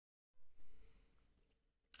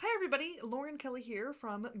everybody, Lauren Kelly here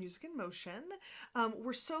from Music in Motion.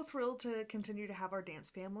 We're so thrilled to continue to have our dance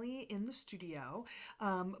family in the studio,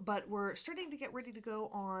 but we're starting to get ready to go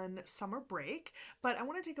on summer break. But I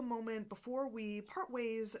want to take a moment before we part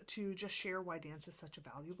ways to just share why dance is such a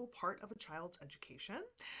valuable part of a child's education.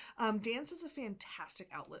 Dance is a fantastic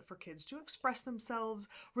outlet for kids to express themselves,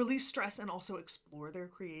 release stress, and also explore their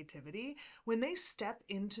creativity. When they step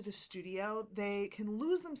into the studio, they can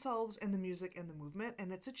lose themselves in the music and the movement,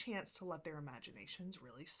 and it's a chance to let their imaginations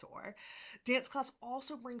really soar. Dance class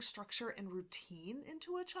also brings structure and routine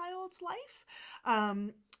into a child's life.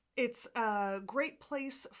 It's a great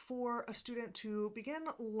place for a student to begin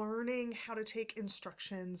learning how to take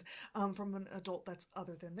instructions from an adult that's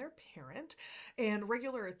other than their parent. And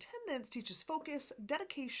regular attendance teaches focus,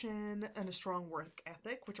 dedication, and a strong work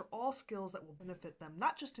ethic, which are all skills that will benefit them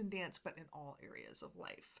not just in dance, but in all areas of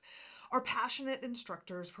life. Our passionate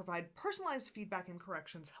instructors provide personalized feedback and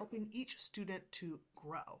corrections, helping each student to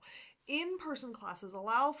grow. In-person classes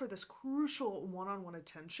allow for this crucial one-on-one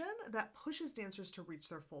attention that pushes dancers to reach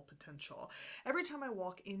their full potential. Every time I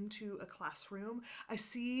walk into a classroom, I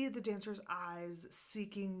see the dancers' eyes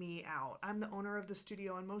seeking me out. I'm the owner of the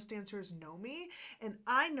studio, and most dancers know me, and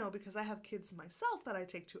I know, because I have kids myself that I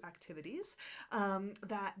take to activities,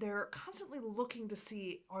 that they're constantly looking to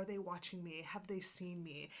see, are they watching me? Have they seen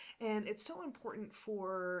me? And it's so important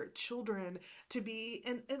for children to be,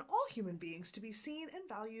 and all human beings, to be seen and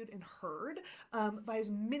valued and heard by as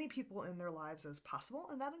many people in their lives as possible,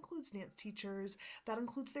 and that includes dance teachers, that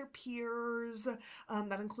includes their peers,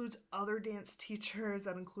 that includes other dance teachers,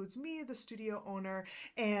 that includes me, the studio owner,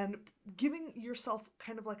 and giving yourself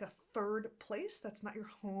kind of like a third place that's not your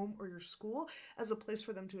home or your school as a place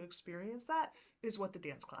for them to experience that is what the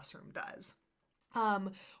dance classroom does.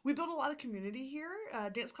 We build a lot of community here.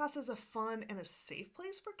 Dance class is a fun and a safe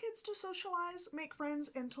place for kids to socialize, make friends,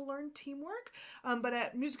 and to learn teamwork. But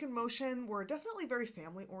at Music in Motion, we're definitely very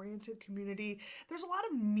family-oriented community. There's a lot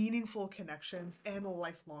of meaningful connections and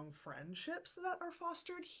lifelong friendships that are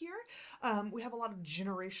fostered here. We have a lot of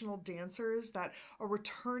generational dancers that are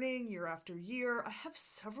returning year after year. I have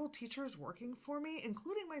several teachers working for me,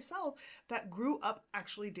 including myself, that grew up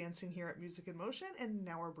actually dancing here at Music in Motion and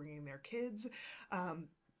now are bringing their kids.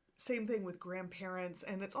 Same thing with grandparents,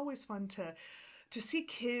 and it's always fun to see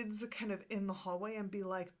kids kind of in the hallway and be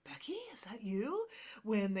like, Becky, is that you?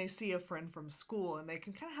 When they see a friend from school, and they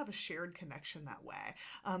can kind of have a shared connection that way.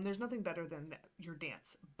 There's nothing better than your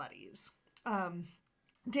dance buddies.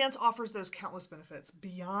 Dance offers those countless benefits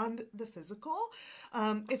beyond the physical.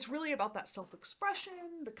 It's really about that self-expression,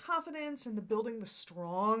 the confidence, and the building the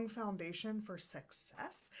strong foundation for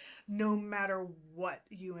success, no matter what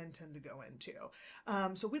you intend to go into.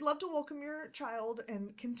 So we'd love to welcome your child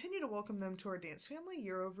and continue to welcome them to our dance family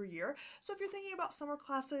year over year. So if you're thinking about summer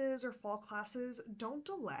classes or fall classes, don't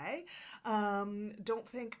delay. Don't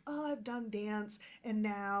think, oh, I've done dance and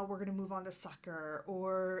now we're going to move on to soccer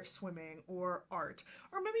or swimming or art.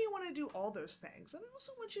 Or maybe you want to do all those things. And I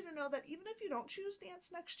also want you to know that even if you don't choose dance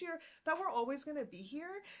next year, that we're always going to be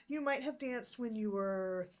here. You might have danced when you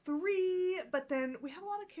were 3, but then we have a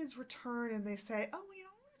lot of kids return and they say, oh, well,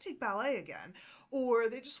 I want to take ballet again. Or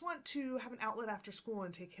they just want to have an outlet after school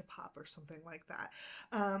and take hip hop or something like that.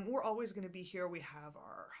 We're always going to be here. We have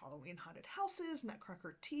our Halloween haunted houses,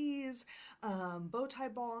 Nutcracker teas, bow tie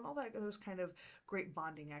ball, and all that, those kind of great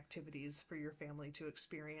bonding activities for your family to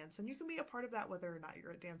experience. And you can be a part of that whether or not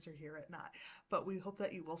you're a dancer here or not. But we hope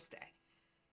that you will stay.